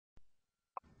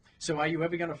So are you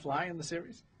ever going to fly in the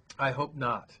series? I hope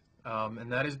not.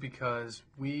 And that is because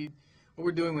what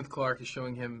we're doing with Clark is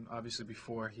showing him, obviously,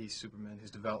 before he's Superman, his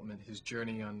development, his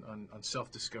journey on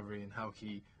self-discovery and how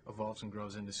he evolves and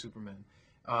grows into Superman.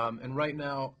 And right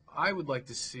now, I would like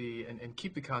to see and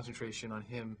keep the concentration on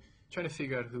him trying to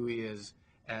figure out who he is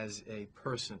as a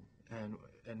person and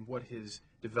what his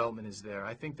development is there.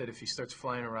 I think that if he starts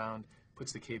flying around,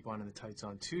 puts the cape on and the tights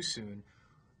on too soon,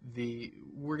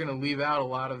 we're going to leave out a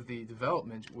lot of the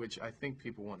development, which I think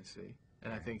people want to see,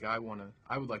 and I think I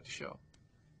would like to show.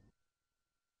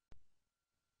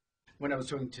 When I was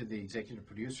talking to the executive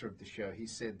producer of the show, he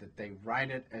said that they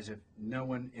write it as if no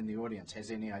one in the audience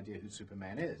has any idea who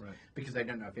Superman is, Right. because they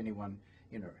don't know if anyone,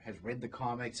 has read the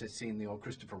comics, has seen the old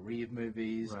Christopher Reeve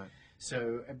movies. Right.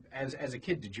 So, as a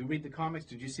kid, did you read the comics?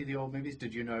 Did you see the old movies?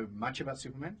 Did you know much about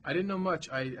Superman? I didn't know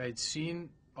much. I'd seen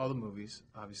all the movies,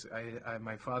 obviously.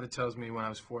 My father tells me when I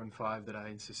was 4 and 5 that I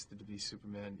insisted to be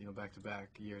Superman, back to back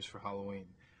years for Halloween.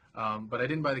 But I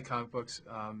didn't buy the comic books.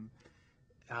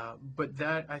 But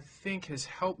that, I think, has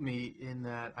helped me in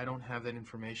that I don't have that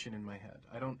information in my head.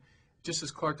 Just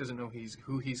as Clark doesn't know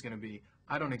who he's going to be,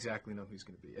 I don't exactly know who he's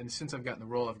going to be. And since I've gotten the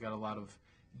role, I've got a lot of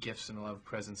gifts and a lot of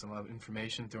presents and a lot of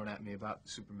information thrown at me about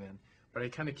Superman. But I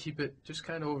kind of keep it just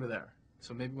kind of over there.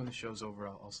 So maybe when the show's over,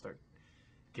 I'll start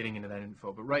getting into that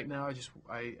info. But right now,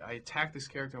 I attack this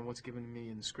character on what's given to me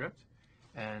in the script,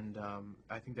 and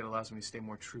I think that allows me to stay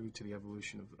more true to the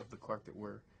evolution of the Clark that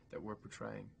we're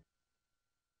portraying.